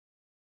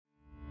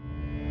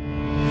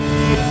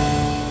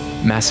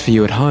Mass for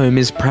You at Home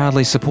is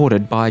proudly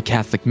supported by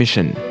Catholic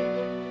Mission.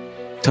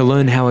 To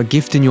learn how a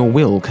gift in your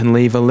will can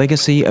leave a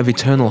legacy of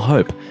eternal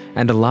hope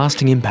and a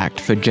lasting impact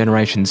for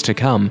generations to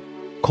come,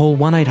 call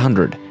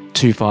 1800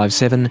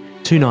 257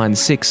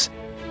 296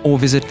 or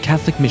visit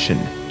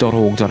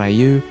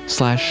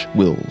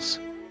catholicmission.org.au/wills.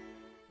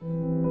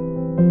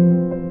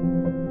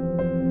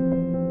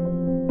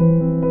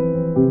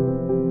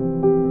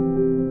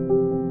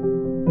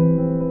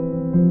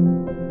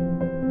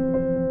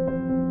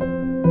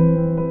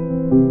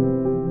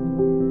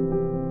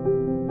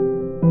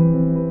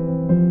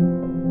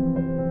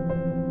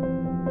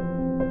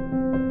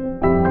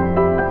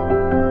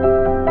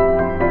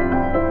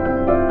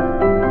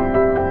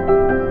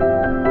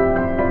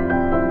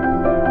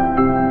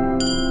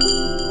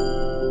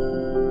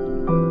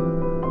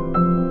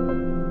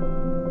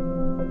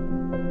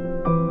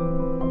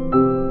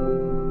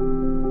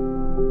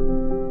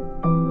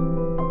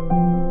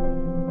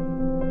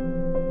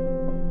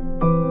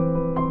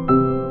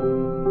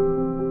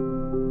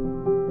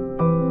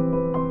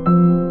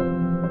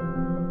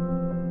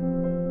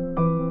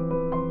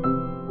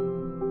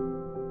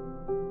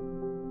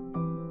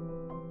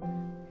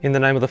 In the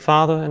name of the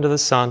Father, and of the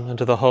Son,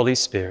 and of the Holy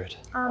Spirit.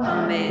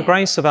 Amen. The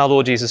grace of our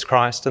Lord Jesus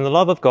Christ, and the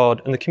love of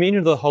God, and the communion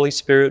of the Holy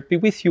Spirit be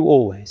with you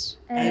always.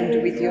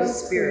 And with your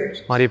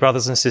spirit. My dear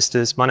brothers and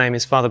sisters, my name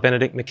is Father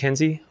Benedict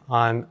Mackenzie.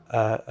 I'm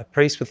a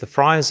priest with the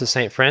Friars of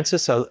St.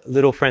 Francis, a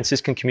little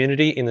Franciscan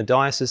community in the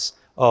Diocese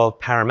of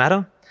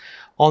Parramatta.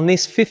 On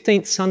this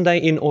 15th Sunday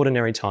in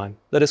Ordinary Time,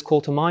 let us call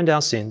to mind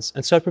our sins,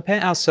 and so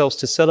prepare ourselves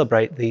to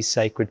celebrate these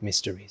sacred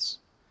mysteries.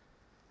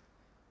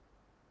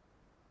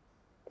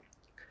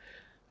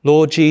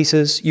 Lord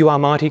Jesus, you are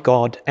mighty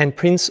God and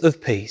Prince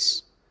of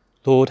Peace.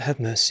 Lord, have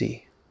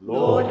mercy.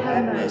 Lord,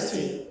 have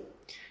mercy.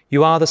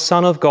 You are the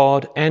Son of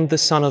God and the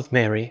Son of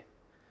Mary.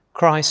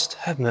 Christ,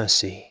 have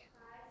mercy.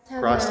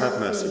 Christ, have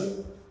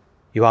mercy.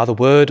 You are the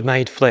Word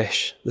made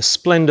flesh, the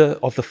splendour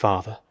of the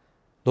Father.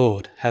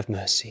 Lord, have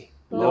mercy.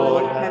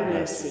 Lord, have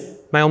mercy.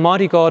 May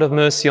Almighty God have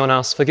mercy on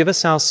us, forgive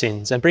us our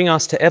sins, and bring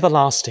us to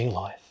everlasting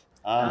life.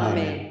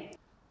 Amen.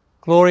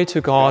 Glory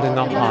to God in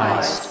the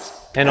highest,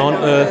 and on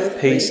earth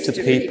peace to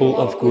people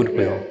of good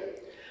will.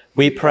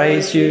 We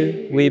praise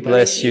you, we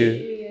bless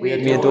you, we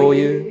adore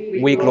you,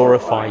 we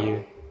glorify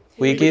you.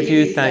 We give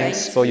you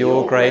thanks for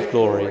your great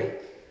glory.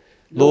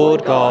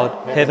 Lord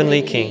God,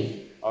 Heavenly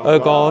King, O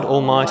God,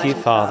 Almighty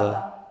Father,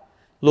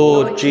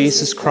 Lord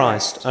Jesus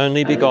Christ,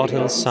 only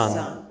begotten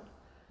Son,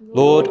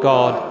 Lord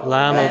God,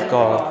 Lamb of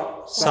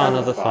God, Son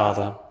of the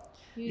Father,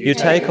 you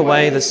take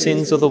away the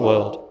sins of the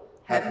world,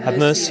 have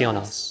mercy on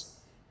us.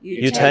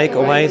 You take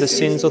away the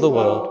sins of the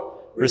world,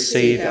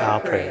 receive our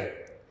prayer.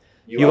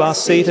 You are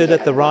seated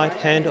at the right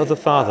hand of the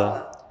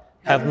Father.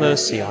 Have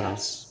mercy on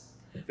us.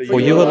 For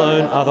you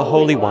alone are the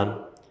Holy One.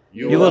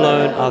 You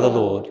alone are the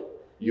Lord.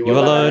 You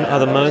alone are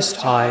the Most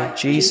High,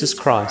 Jesus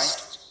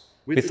Christ,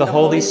 with the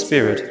Holy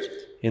Spirit,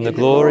 in the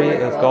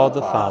glory of God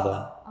the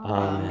Father.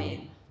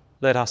 Amen.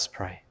 Let us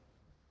pray.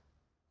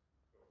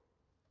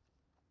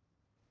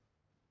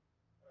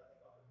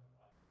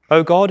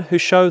 O God, who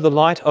show the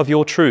light of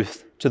your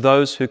truth to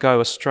those who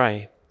go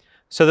astray,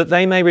 so that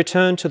they may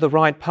return to the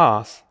right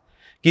path,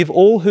 give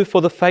all who for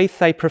the faith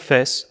they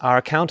profess are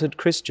accounted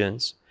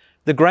Christians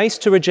the grace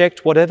to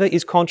reject whatever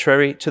is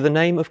contrary to the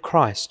name of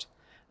Christ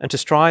and to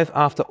strive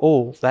after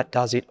all that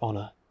does it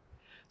honour.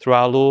 Through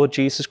our Lord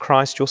Jesus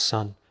Christ, your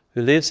Son,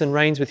 who lives and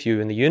reigns with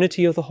you in the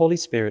unity of the Holy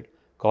Spirit,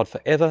 God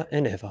for ever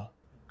and ever.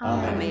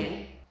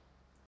 Amen.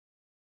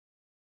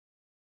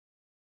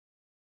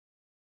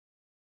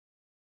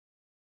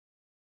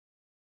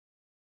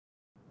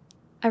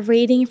 A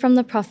reading from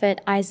the prophet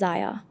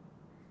Isaiah.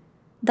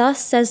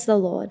 Thus says the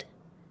Lord,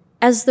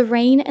 as the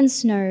rain and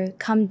snow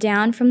come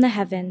down from the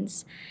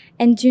heavens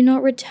and do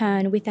not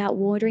return without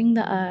watering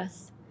the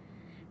earth,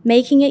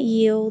 making it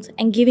yield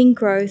and giving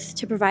growth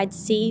to provide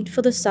seed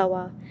for the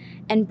sower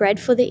and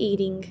bread for the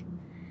eating,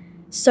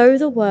 so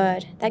the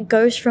word that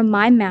goes from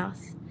my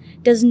mouth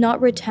does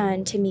not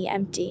return to me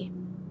empty,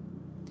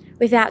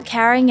 without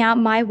carrying out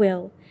my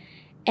will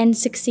and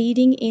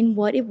succeeding in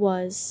what it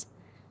was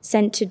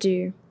sent to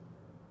do.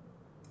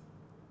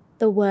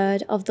 The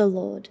word of the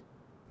Lord.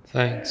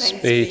 Thanks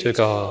be to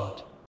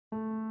God.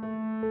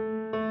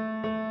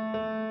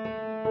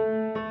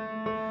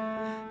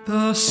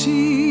 The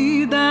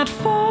seed that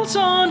falls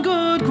on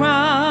good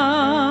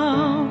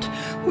ground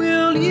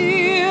will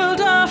yield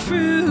a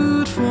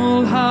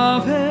fruitful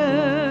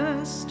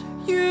harvest.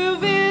 You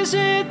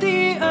visit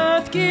the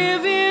earth,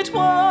 give it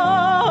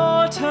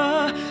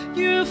water,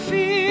 you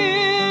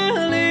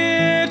fill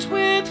it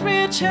with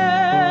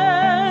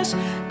riches.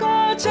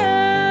 God's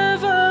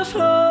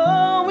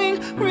ever-flowing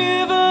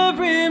river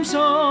brims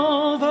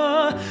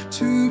over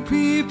to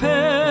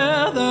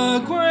prepare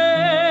the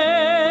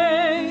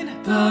grain.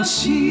 The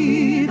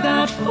seed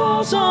that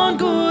falls on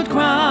good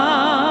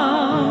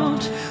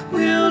ground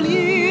will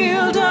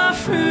yield a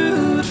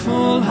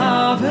fruitful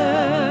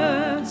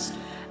harvest,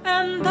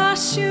 and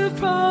thus you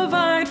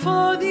provide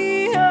for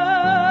the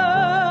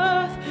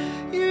earth.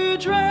 You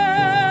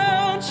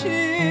drench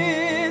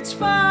it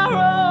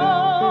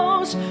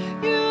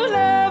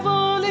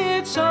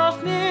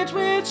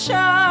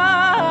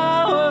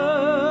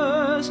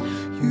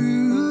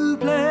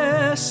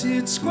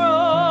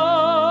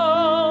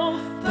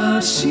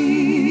The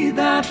seed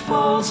that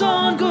falls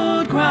on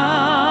good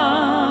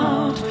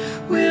ground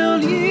will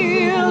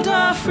yield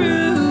a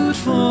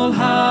fruitful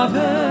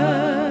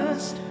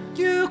harvest.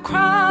 You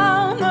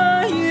crown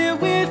the year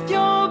with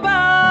your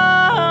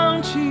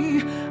bounty,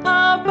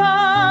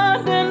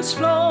 abundance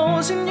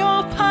flows in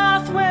your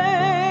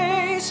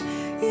pathways,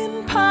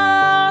 in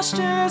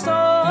pastures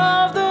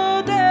of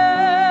the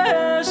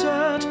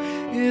desert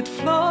it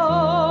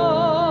flows.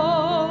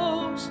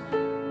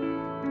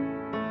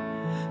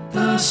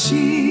 The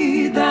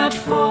seed that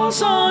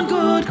falls on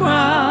good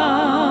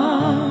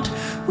ground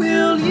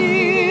will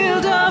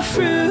yield a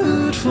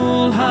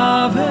fruitful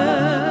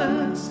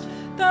harvest.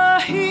 The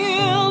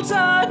hills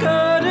are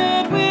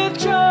girded with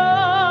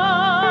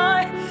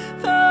joy,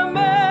 the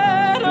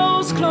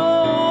meadows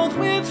clothed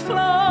with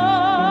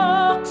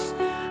flocks,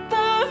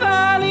 the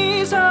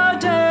valleys are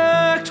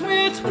decked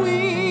with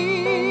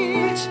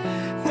wheat.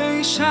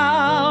 They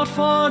shout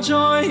for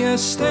joy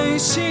as they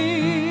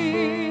sing.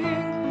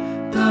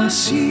 The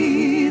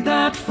seed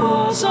that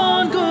falls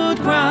on good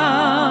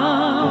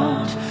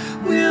ground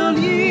will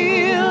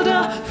yield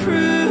a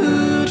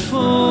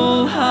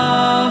fruitful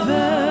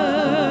harvest.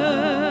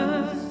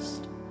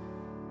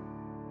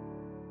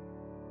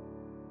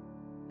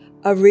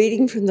 A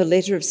reading from the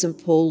letter of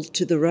St. Paul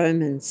to the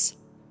Romans.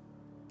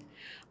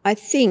 I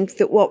think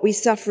that what we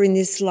suffer in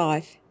this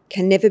life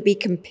can never be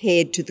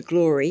compared to the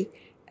glory,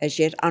 as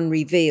yet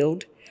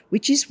unrevealed,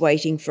 which is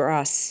waiting for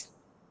us.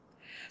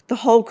 The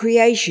whole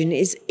creation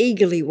is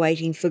eagerly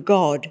waiting for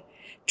God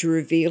to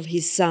reveal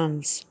his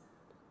sons.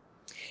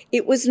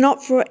 It was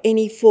not for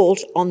any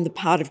fault on the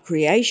part of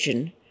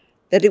creation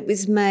that it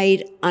was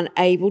made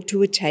unable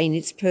to attain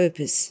its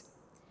purpose.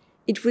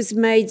 It was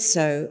made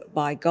so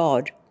by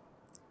God.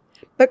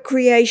 But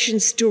creation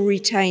still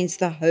retains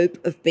the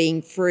hope of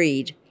being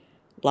freed,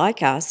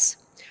 like us,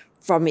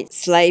 from its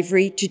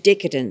slavery to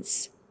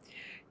decadence,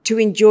 to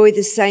enjoy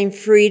the same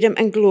freedom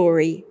and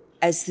glory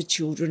as the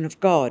children of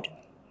God.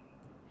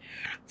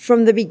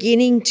 From the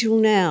beginning till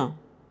now,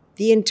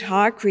 the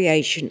entire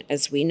creation,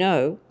 as we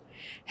know,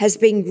 has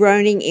been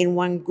groaning in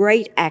one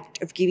great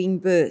act of giving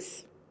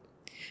birth.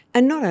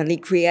 And not only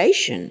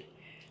creation,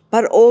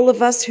 but all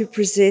of us who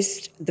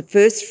possessed the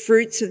first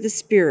fruits of the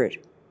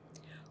Spirit,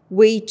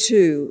 we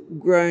too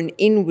groan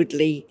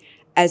inwardly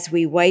as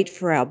we wait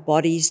for our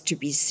bodies to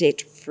be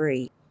set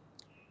free.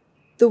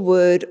 The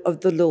word of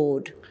the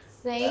Lord.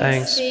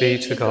 Thanks be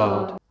to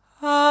God.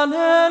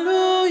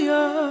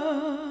 Alleluia,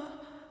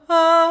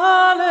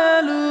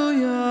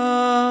 alleluia,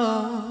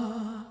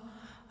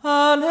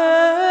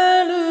 alleluia.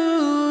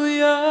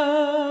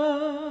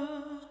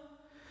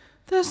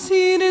 The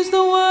seed is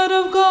the word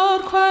of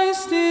God,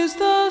 Christ is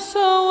the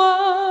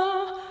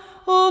sower.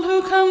 All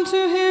who come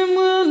to him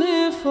will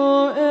live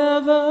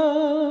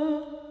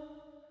forever.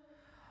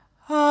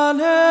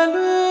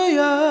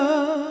 Alleluia,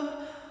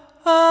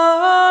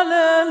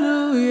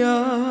 alleluia,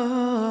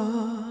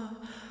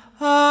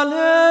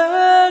 alleluia.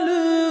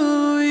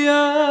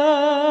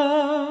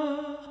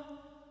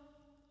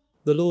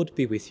 The Lord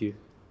be with you.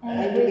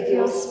 And with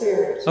your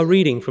spirit. A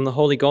reading from the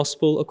Holy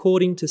Gospel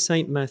according to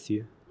St.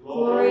 Matthew.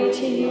 Glory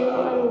to you,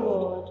 O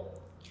Lord.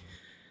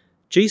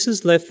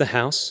 Jesus left the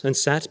house and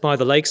sat by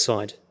the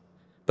lakeside,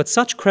 but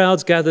such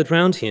crowds gathered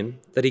round him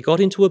that he got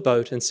into a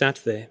boat and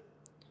sat there.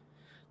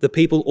 The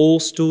people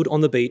all stood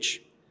on the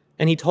beach,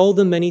 and he told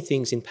them many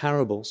things in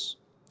parables.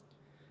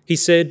 He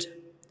said,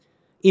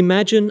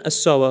 "Imagine a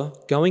sower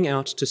going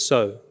out to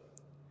sow.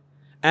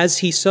 As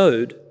he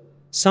sowed,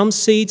 some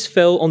seeds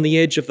fell on the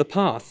edge of the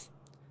path,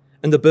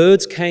 and the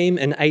birds came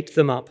and ate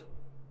them up.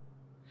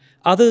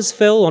 Others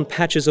fell on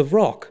patches of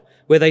rock,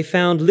 where they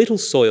found little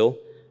soil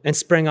and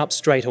sprang up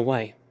straight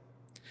away,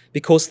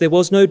 because there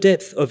was no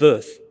depth of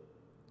earth.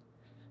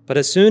 But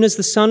as soon as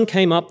the sun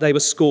came up, they were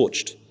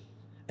scorched,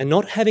 and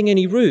not having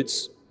any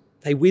roots,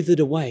 they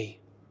withered away.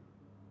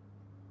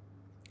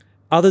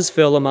 Others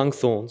fell among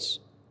thorns,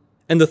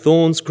 and the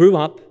thorns grew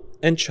up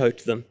and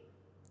choked them.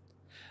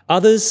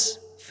 Others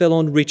fell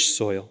on rich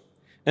soil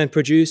and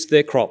produced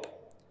their crop,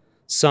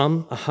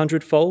 some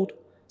 100-fold,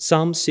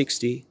 some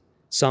 60,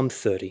 some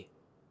 30.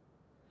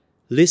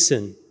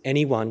 Listen,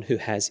 anyone who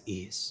has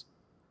ears."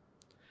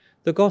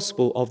 The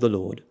Gospel of the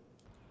Lord.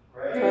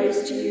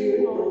 Praise to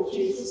you, Lord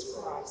Jesus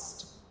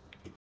Christ.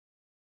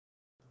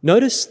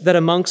 Notice that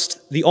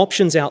amongst the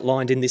options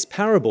outlined in this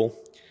parable,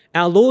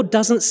 our Lord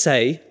doesn't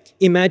say,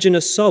 "Imagine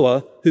a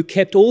sower who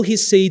kept all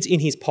his seeds in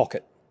his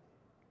pocket."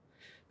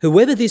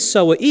 Whoever this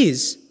sower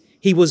is,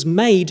 he was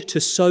made to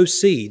sow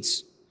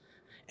seeds,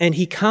 and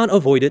he can't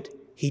avoid it,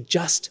 he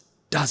just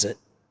does it.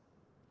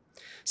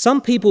 Some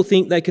people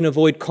think they can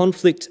avoid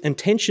conflict and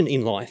tension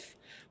in life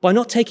by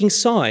not taking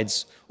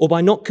sides or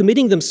by not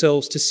committing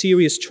themselves to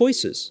serious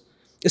choices,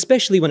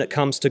 especially when it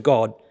comes to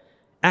God,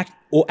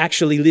 or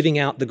actually living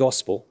out the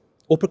gospel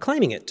or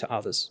proclaiming it to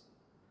others.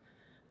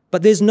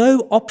 But there's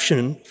no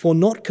option for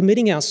not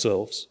committing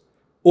ourselves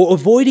or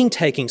avoiding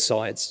taking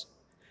sides,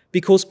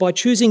 because by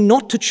choosing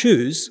not to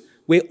choose,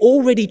 we're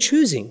already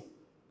choosing,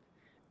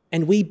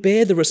 and we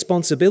bear the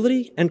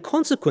responsibility and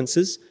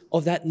consequences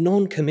of that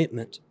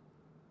non-commitment.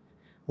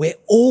 We're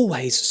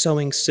always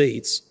sowing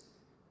seeds,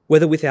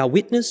 whether with our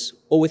witness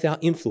or with our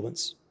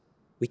influence.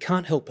 We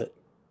can't help it.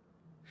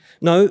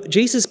 No,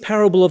 Jesus'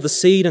 parable of the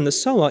seed and the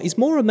sower is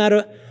more a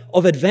matter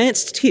of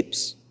advanced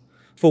tips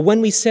for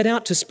when we set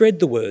out to spread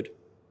the word.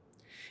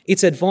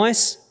 It's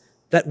advice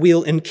that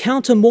we'll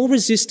encounter more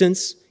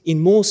resistance in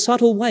more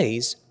subtle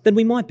ways than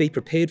we might be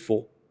prepared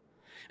for.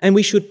 And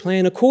we should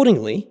plan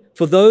accordingly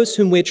for those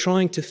whom we're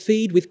trying to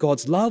feed with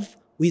God's love,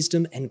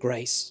 wisdom, and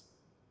grace.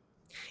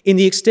 In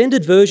the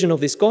extended version of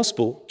this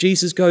gospel,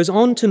 Jesus goes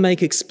on to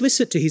make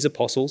explicit to his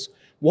apostles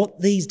what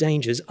these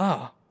dangers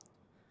are.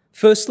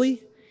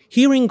 Firstly,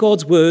 hearing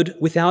God's word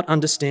without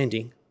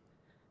understanding.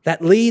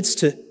 That leads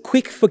to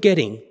quick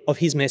forgetting of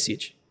his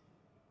message.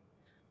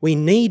 We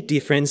need,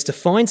 dear friends, to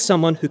find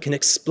someone who can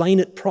explain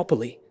it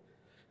properly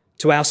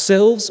to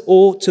ourselves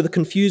or to the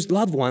confused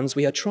loved ones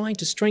we are trying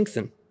to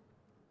strengthen.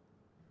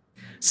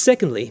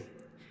 Secondly,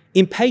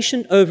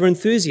 impatient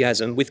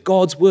over-enthusiasm with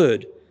God's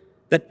word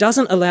that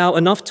doesn't allow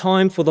enough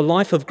time for the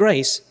life of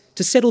grace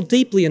to settle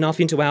deeply enough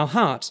into our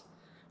heart,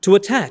 to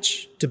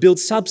attach, to build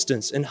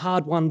substance and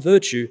hard-won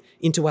virtue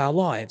into our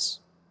lives.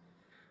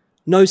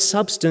 No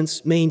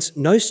substance means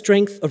no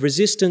strength of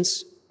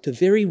resistance to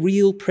very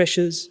real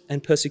pressures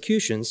and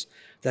persecutions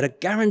that are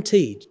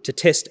guaranteed to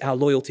test our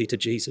loyalty to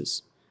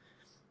Jesus.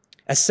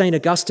 As St.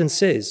 Augustine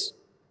says,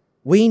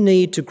 we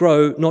need to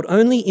grow not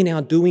only in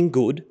our doing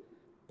good,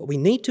 but we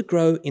need to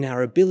grow in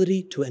our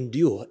ability to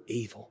endure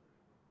evil.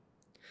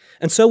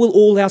 And so will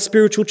all our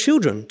spiritual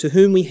children to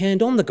whom we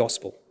hand on the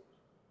gospel.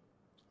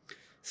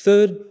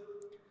 Third,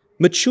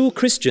 mature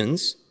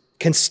Christians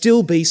can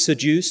still be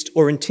seduced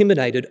or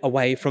intimidated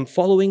away from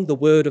following the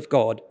word of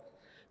God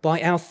by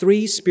our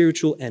three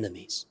spiritual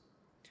enemies: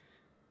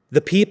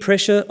 the peer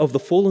pressure of the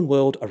fallen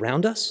world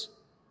around us,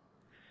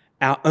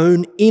 our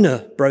own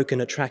inner broken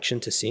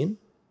attraction to sin,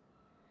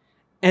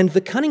 and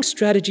the cunning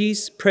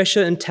strategies,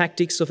 pressure, and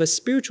tactics of a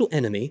spiritual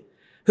enemy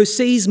who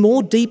sees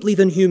more deeply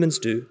than humans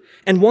do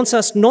and wants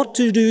us not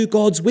to do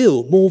God's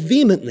will more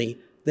vehemently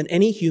than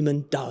any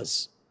human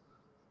does.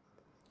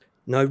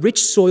 No,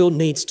 rich soil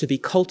needs to be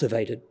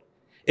cultivated.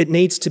 It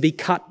needs to be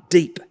cut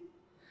deep,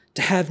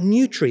 to have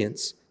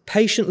nutrients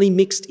patiently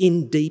mixed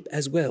in deep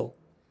as well,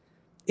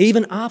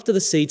 even after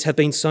the seeds have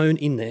been sown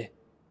in there.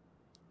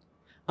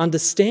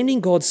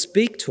 Understanding God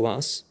speak to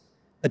us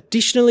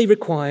additionally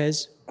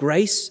requires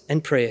grace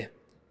and prayer.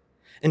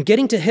 And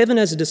getting to heaven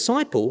as a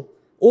disciple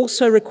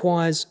also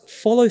requires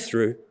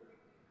follow-through,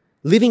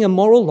 living a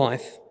moral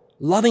life,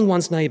 loving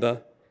one's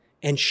neighbour,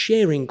 and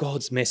sharing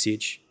God's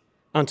message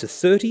unto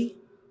 30,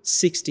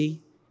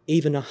 60,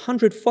 even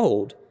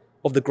 100-fold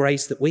of the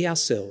grace that we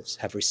ourselves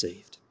have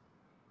received.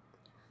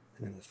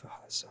 In the name of the Father,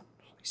 Son,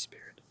 and Holy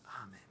Spirit.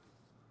 Amen.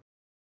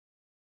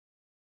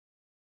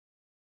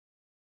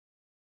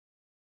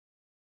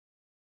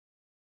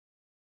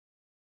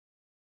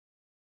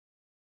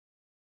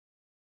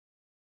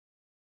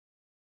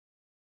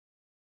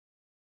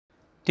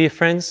 Dear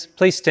friends,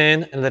 please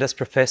stand and let us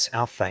profess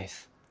our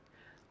faith.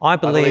 I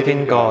believe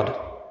in God,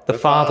 the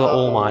Father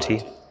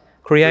Almighty,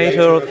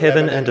 creator of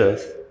heaven and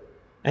earth,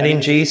 and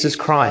in Jesus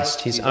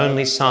Christ, his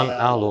only Son,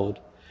 our Lord,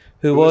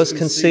 who was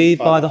conceived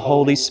by the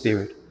Holy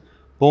Spirit,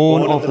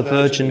 born of the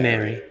Virgin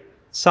Mary,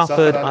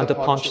 suffered under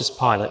Pontius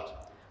Pilate,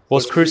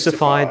 was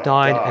crucified,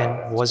 died,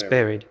 and was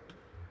buried.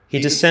 He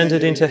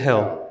descended into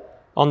hell.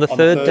 On the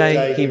third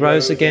day he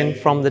rose again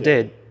from the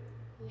dead.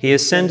 He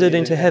ascended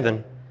into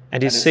heaven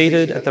and is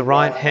seated at the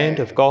right hand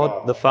of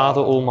God the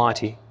Father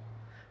Almighty.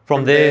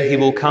 From there he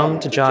will come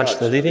to judge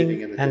the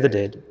living and the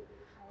dead.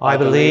 I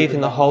believe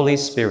in the Holy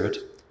Spirit,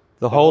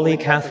 the Holy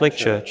Catholic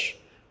Church,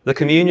 the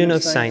communion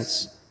of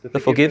saints,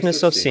 the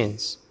forgiveness of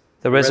sins,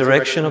 the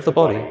resurrection of the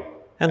body,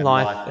 and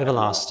life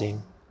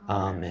everlasting.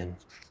 Amen.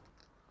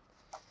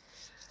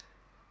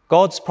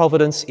 God's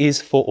providence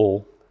is for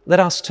all.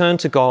 Let us turn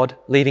to God,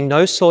 leaving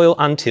no soil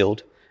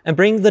untilled, and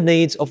bring the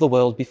needs of the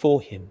world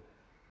before him.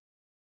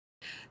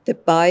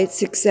 That by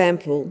its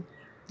example,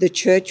 the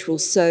Church will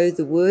sow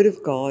the word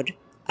of God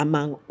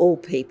among all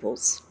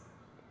peoples.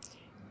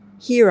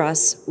 Hear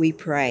us, we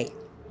pray.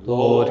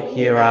 Lord,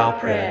 hear our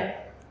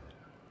prayer.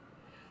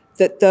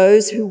 That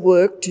those who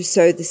work to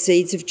sow the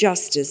seeds of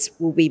justice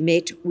will be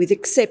met with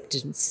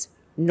acceptance,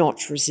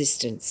 not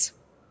resistance.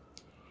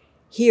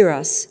 Hear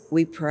us,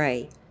 we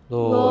pray.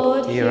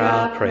 Lord, hear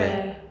our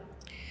prayer.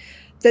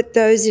 That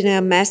those in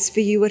our Mass for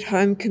You at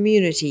Home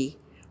community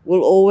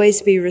will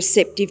always be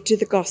receptive to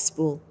the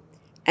gospel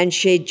and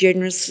share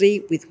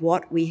generously with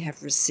what we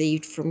have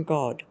received from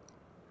God.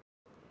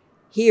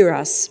 Hear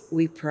us,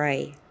 we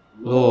pray.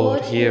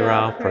 Lord, hear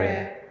our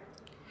prayer.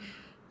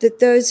 That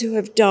those who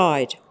have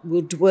died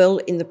will dwell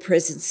in the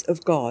presence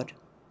of God.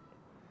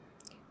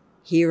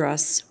 Hear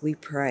us, we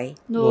pray.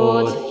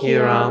 Lord,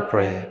 hear our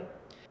prayer.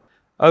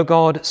 O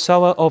God,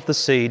 sower of the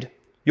seed,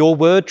 your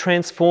word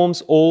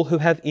transforms all who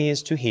have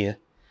ears to hear.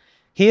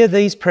 Hear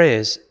these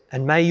prayers,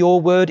 and may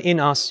your word in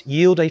us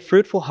yield a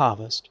fruitful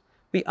harvest.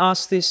 We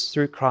ask this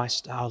through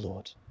Christ our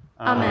Lord.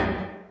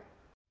 Amen.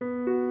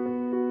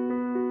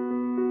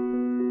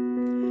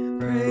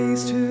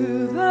 Praise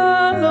to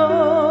the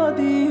Lord.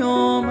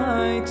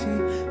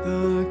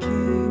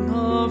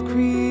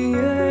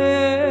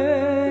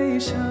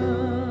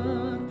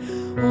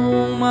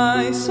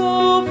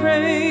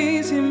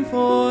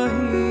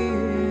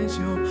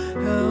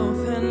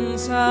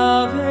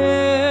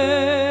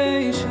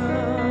 salvation.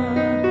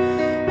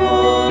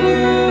 All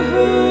you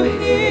who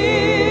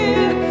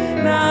hear,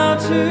 now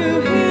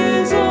to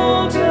his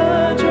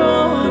altar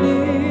draw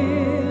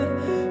near,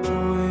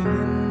 join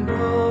in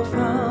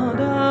profound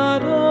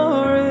adoration.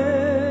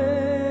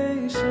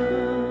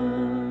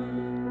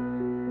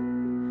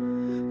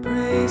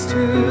 Praise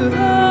to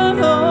the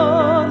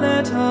Lord,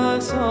 let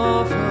us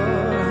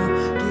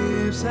offer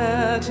gifts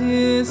at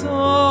his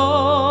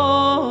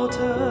altar.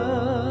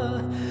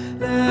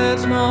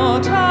 Let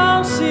not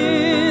our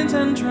sins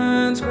and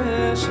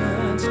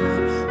transgressions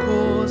now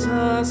cause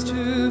us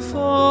to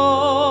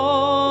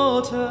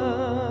falter.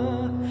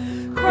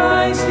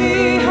 Christ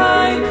the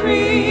High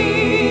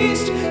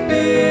Priest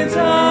bids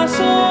us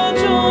all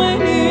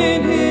join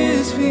in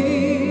his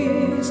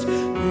feast,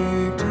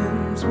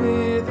 victims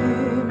with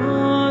him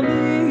on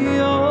the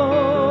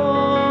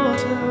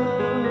altar,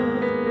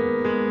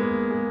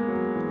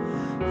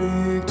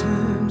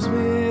 victims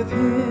with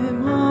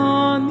him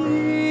on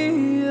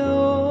the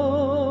altar.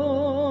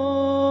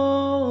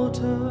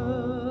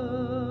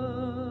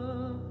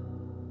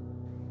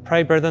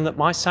 Pray, brethren, that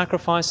my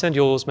sacrifice and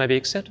yours may be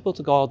acceptable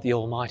to God, the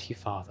Almighty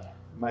Father.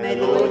 May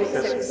the Lord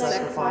accept the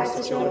sacrifice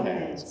at your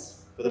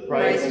hands, for the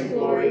praise and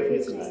glory of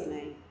his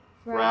name,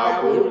 for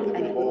our good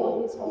and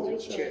all his holy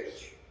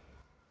church.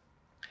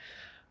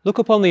 Look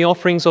upon the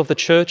offerings of the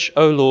Church,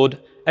 O Lord,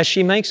 as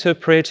she makes her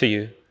prayer to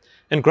you,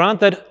 and grant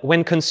that,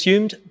 when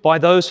consumed by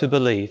those who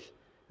believe,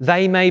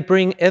 they may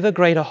bring ever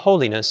greater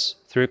holiness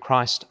through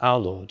Christ our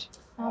Lord.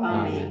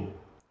 Amen.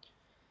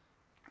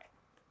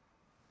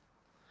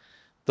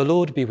 The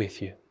Lord be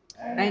with you.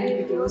 And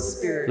with your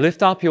spirit.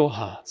 Lift up your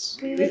hearts.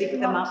 We lift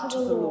them up to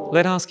the Lord.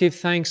 Let us give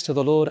thanks to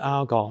the Lord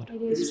our God.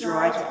 It is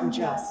right and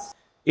just.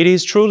 It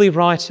is truly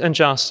right and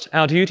just,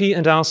 our duty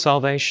and our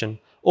salvation,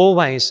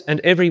 always and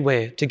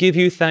everywhere, to give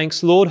you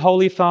thanks, Lord,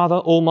 Holy Father,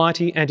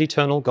 Almighty and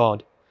eternal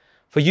God.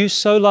 For you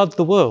so loved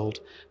the world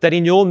that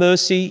in your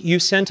mercy you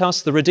sent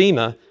us the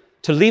Redeemer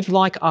to live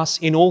like us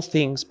in all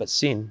things but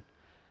sin,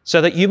 so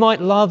that you might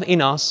love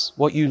in us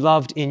what you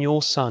loved in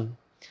your Son,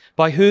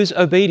 by whose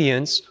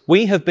obedience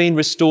we have been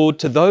restored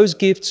to those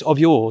gifts of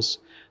yours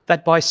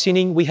that by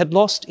sinning we had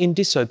lost in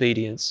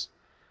disobedience.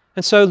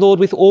 And so, Lord,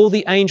 with all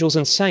the angels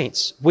and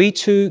saints, we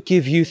too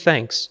give you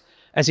thanks,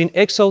 as in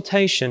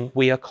exaltation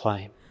we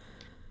acclaim.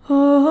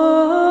 Holy,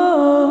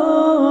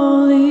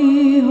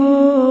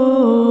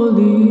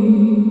 holy,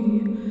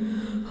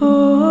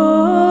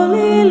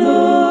 holy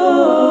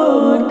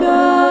Lord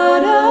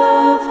God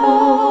of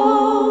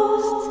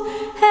hosts,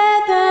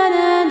 heaven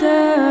and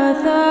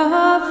earth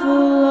are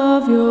full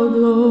of your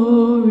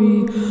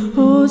glory.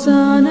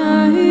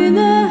 Hosanna in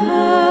the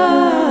highest.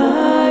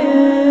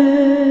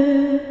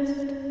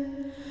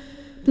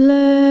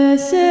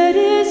 Blessed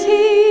is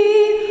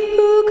he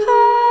who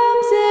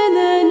comes in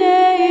the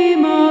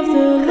name of the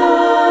Lord.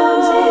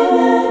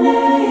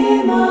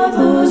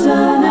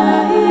 Hosanna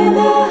in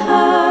the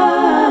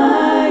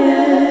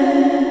highest.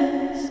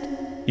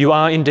 You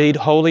are indeed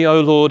holy, O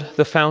Lord,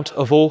 the fount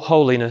of all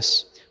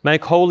holiness.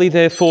 Make holy,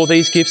 therefore,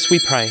 these gifts, we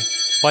pray,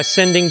 by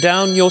sending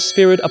down your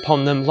Spirit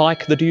upon them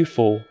like the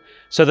dewfall,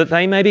 so that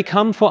they may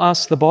become for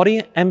us the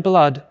body and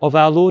blood of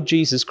our Lord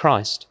Jesus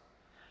Christ.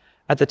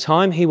 At the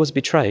time he was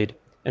betrayed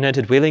and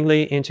entered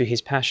willingly into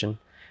his passion,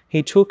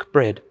 he took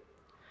bread,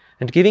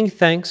 and giving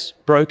thanks,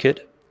 broke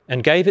it,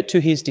 and gave it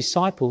to his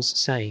disciples,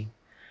 saying,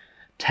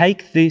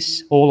 "Take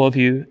this, all of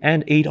you,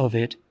 and eat of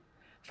it,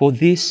 for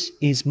this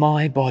is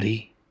my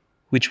body,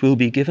 which will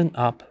be given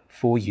up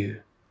for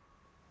you."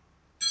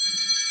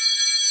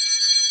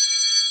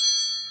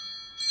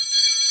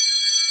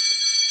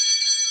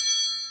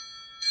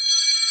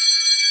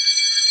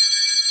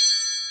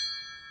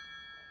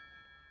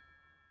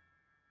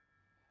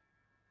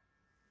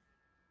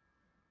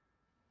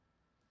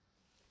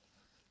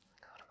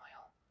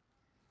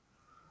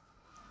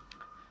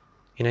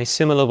 In a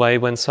similar way,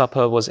 when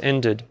supper was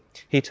ended,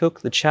 he took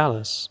the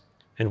chalice,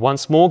 and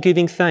once more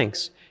giving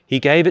thanks, he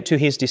gave it to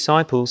his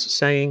disciples,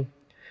 saying,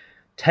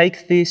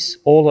 "Take this,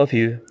 all of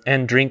you,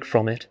 and drink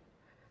from it,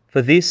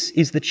 for this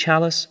is the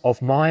chalice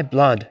of my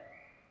blood,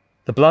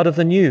 the blood of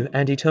the new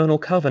and eternal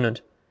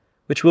covenant,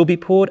 which will be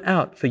poured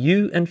out for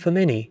you and for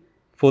many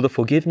for the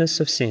forgiveness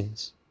of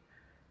sins.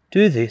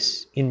 Do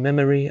this in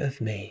memory of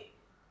me."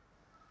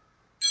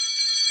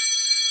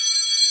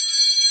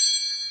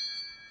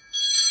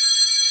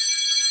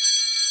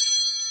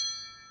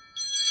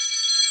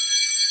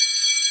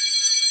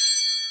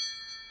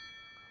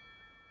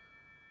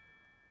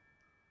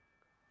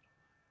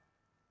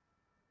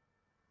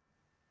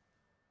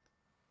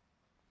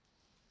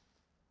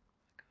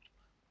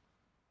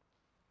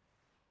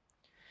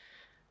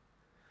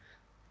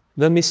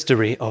 The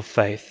mystery of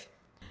faith.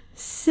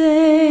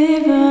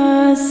 Save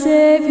us,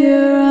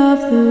 Saviour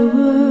of the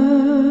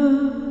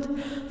world,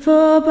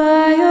 for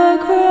by your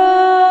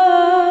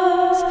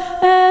cross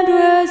and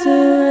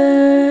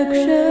resurrection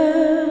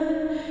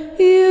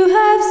you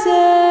have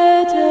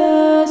set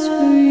us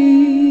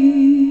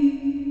free.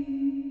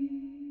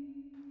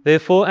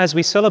 Therefore, as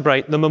we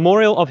celebrate the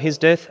memorial of his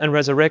death and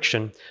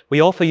resurrection,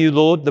 we offer you,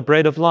 Lord, the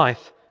bread of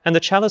life and the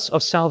chalice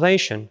of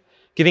salvation,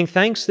 giving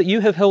thanks that you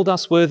have held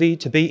us worthy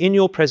to be in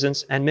your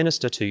presence and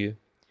minister to you.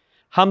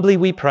 Humbly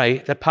we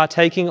pray that,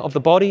 partaking of the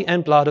body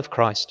and blood of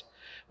Christ,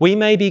 we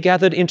may be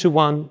gathered into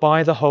one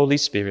by the Holy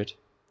Spirit.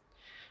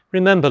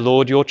 Remember,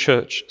 Lord, your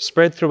church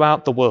spread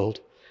throughout the world,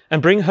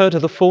 and bring her to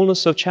the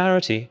fullness of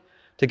charity,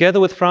 together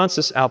with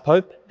Francis our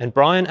Pope and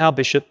Brian our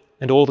Bishop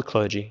and all the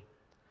clergy.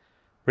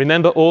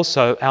 Remember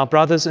also our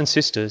brothers and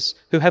sisters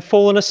who have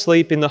fallen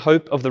asleep in the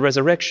hope of the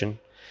resurrection,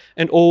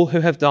 and all who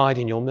have died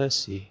in your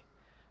mercy.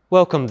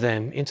 Welcome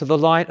them into the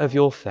light of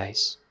your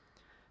face.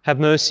 Have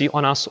mercy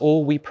on us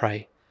all, we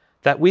pray,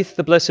 that with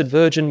the Blessed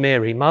Virgin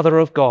Mary, Mother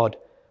of God,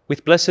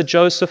 with blessed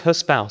Joseph her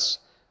spouse,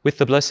 with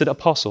the blessed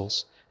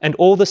apostles, and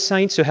all the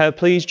saints who have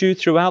pleased you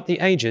throughout the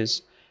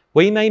ages,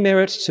 we may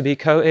merit to be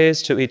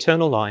co-heirs to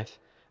eternal life,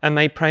 and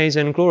may praise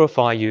and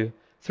glorify you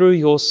through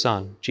your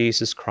Son,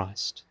 Jesus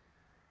Christ.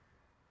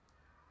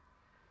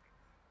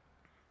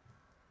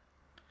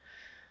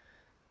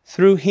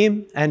 Through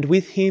him, and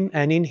with him,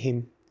 and in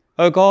him,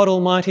 O God,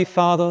 Almighty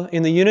Father,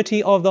 in the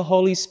unity of the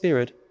Holy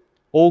Spirit,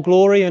 all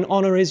glory and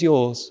honour is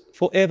yours,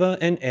 for ever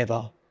and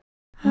ever.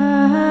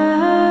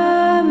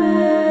 Amen.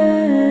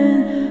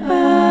 Amen.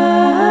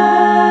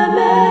 Amen.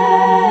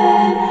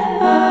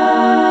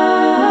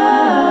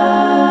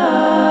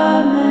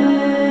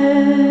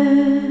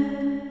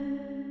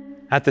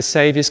 At the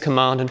Saviour's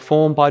command,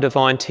 informed by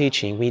divine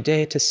teaching, we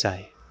dare to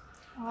say,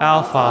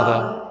 Our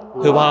Father,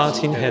 who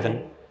art in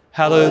heaven,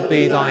 hallowed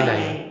be thy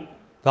name.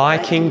 Thy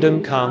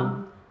kingdom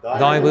come,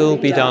 thy will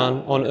be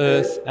done on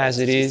earth as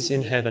it is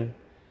in heaven.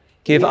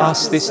 Give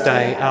us this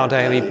day our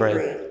daily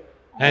bread,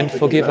 and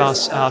forgive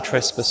us our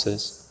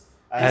trespasses,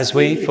 as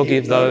we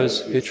forgive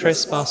those who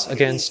trespass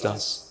against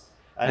us.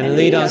 And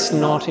lead us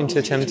not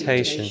into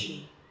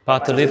temptation,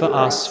 but deliver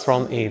us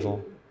from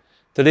evil.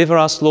 Deliver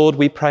us, Lord,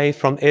 we pray,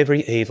 from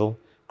every evil.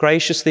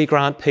 Graciously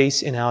grant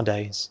peace in our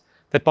days,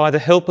 that by the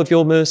help of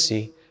your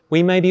mercy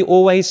we may be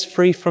always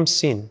free from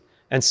sin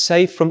and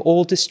safe from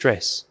all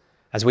distress,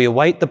 as we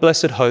await the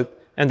blessed hope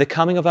and the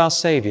coming of our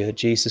Saviour,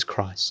 Jesus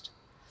Christ.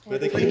 For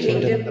the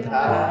kingdom, the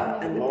power,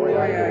 and the glory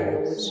are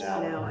yours,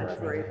 now and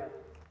forever.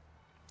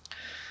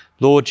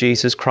 Lord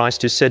Jesus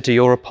Christ, who said to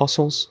your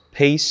apostles,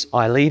 Peace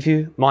I leave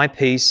you, my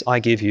peace I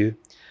give you,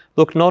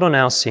 look not on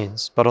our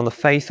sins, but on the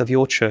faith of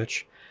your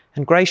church,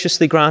 and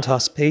graciously grant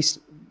us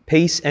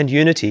peace and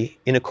unity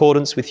in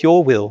accordance with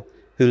your will,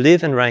 who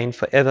live and reign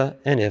for ever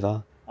and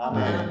ever.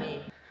 Amen.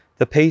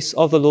 The peace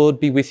of the Lord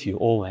be with you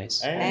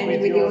always. And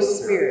with your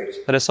spirit.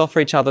 Let us offer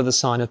each other the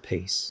sign of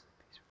peace.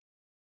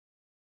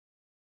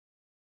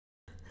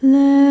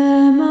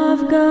 Lamb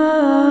of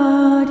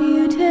God,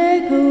 you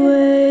take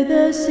away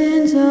the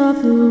sins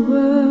of the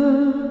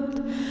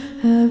world.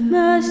 Have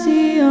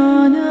mercy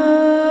on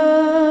us.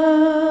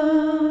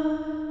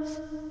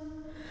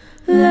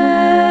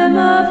 Lamb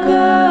of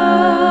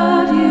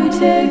God, you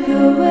take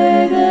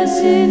away the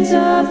sins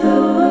of the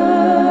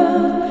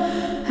world.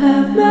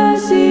 Have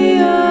mercy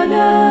on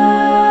us.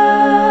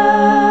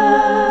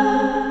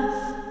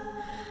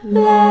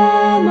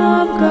 Lamb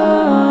of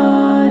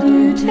God,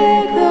 you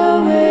take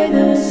away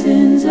the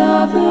sins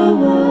of the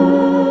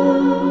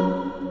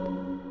world.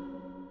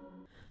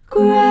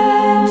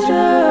 Grant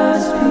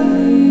us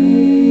peace.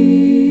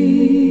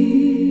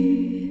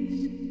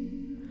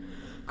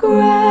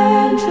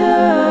 Grant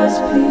us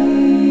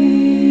peace.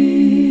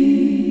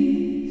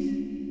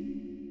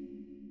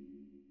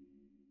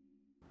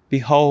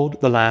 Behold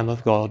the Lamb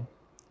of God.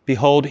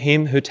 Behold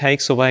him who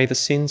takes away the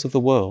sins of the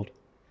world.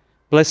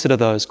 Blessed are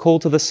those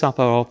called to the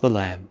supper of the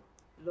Lamb.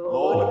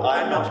 Lord,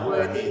 I am not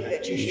worthy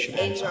that you should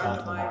enter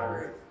under my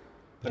roof,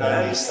 but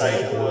only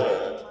say the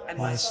word, and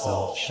my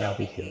soul shall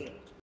be healed.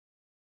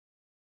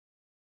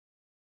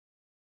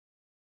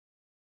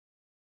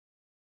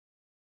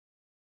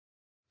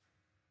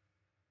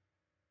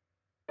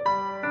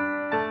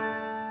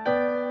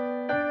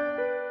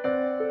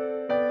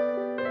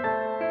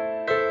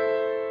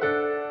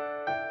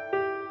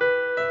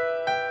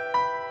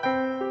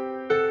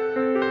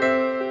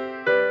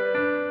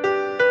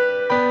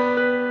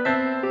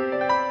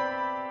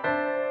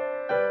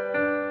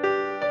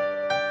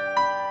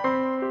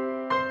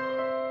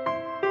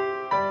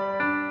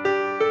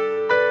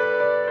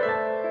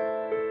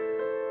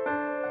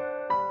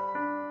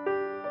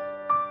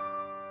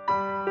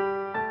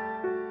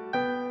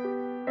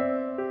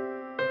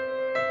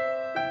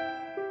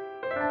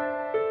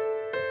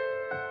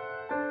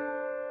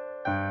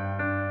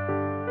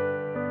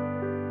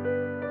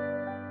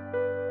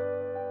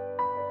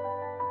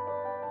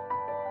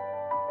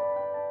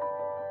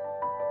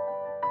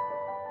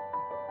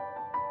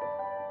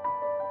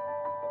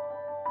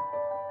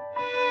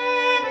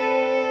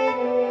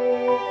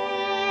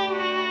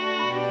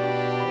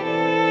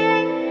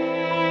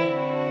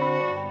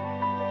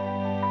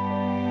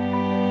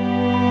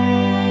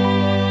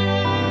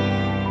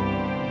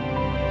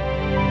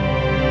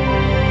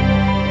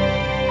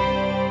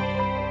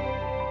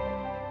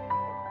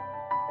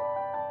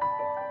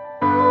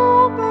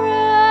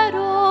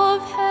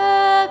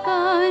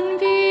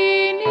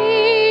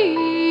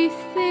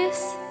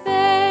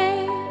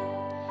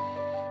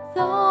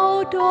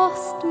 Thou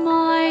dost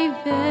my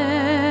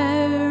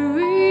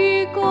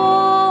very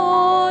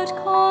God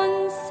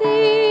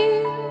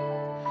conceal,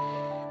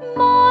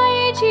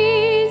 my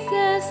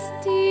Jesus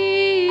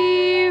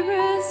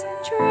dearest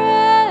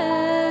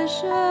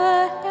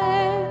treasure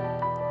held.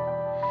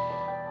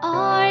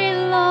 I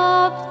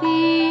love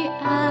thee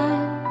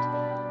and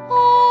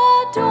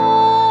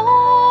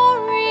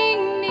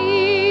adoring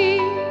thee,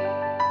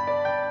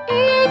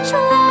 each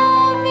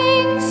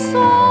loving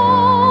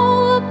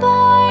soul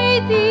by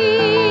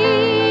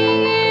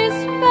thee is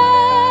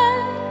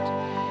fed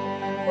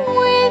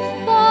with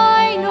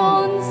thine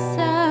own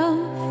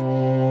self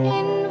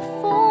in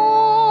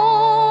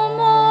form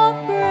of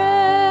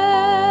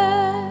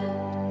bread.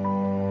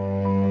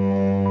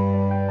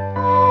 O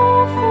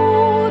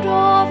food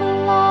of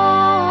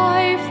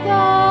life,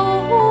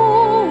 thou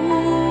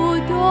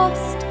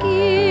dost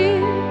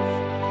give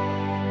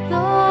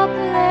the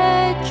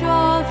pledge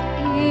of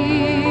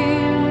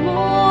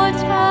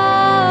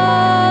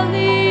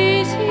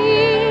immortality.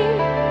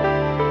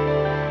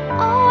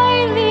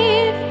 I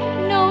live,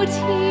 no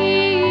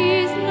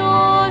tears,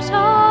 not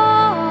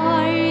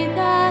I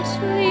that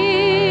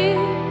live.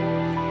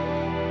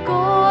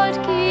 God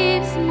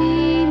gives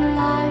me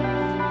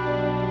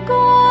life,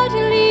 God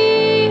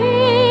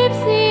lives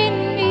in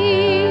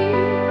me.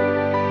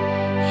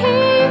 He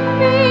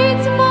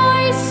feeds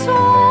my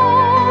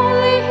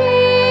soul,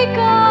 He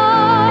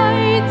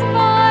guides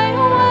my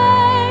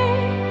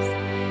ways,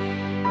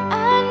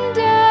 and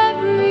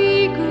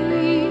every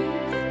grief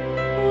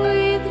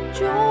with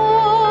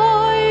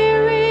joy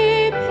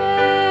repays.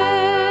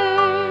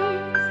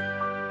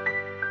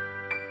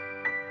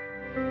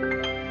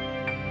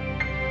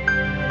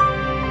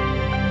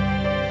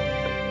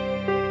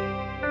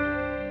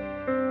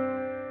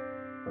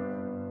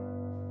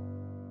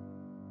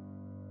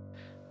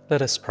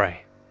 Let us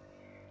pray.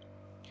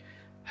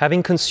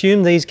 Having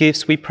consumed these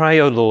gifts, we pray,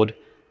 O Lord,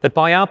 that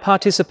by our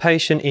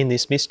participation in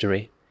this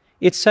mystery,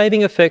 its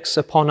saving effects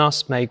upon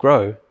us may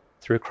grow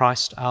through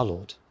Christ our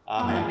Lord.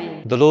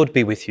 Amen. The Lord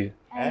be with you.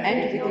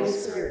 And with your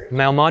spirit.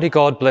 May Almighty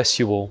God bless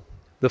you all,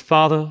 the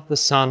Father, the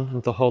Son,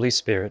 and the Holy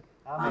Spirit.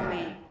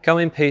 Amen. Go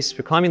in peace,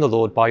 proclaiming the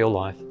Lord by your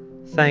life.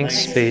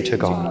 Thanks be to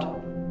God.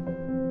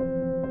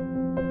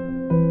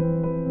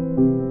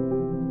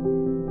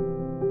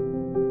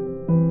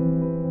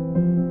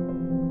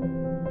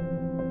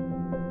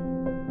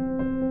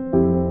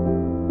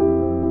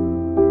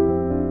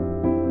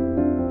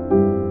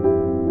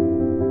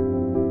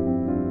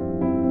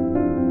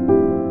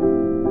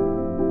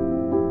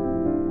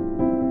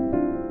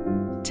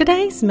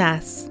 Today's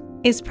Mass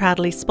is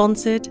proudly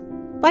sponsored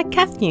by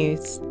Cath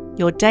News,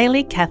 your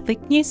daily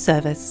Catholic news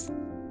service.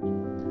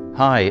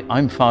 Hi,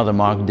 I'm Father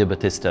Mark de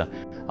Batista.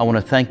 I want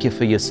to thank you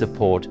for your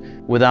support.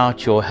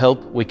 Without your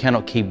help, we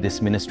cannot keep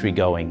this ministry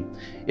going.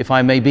 If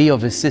I may be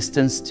of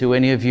assistance to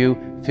any of you,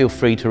 feel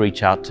free to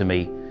reach out to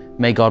me.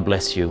 May God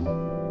bless you.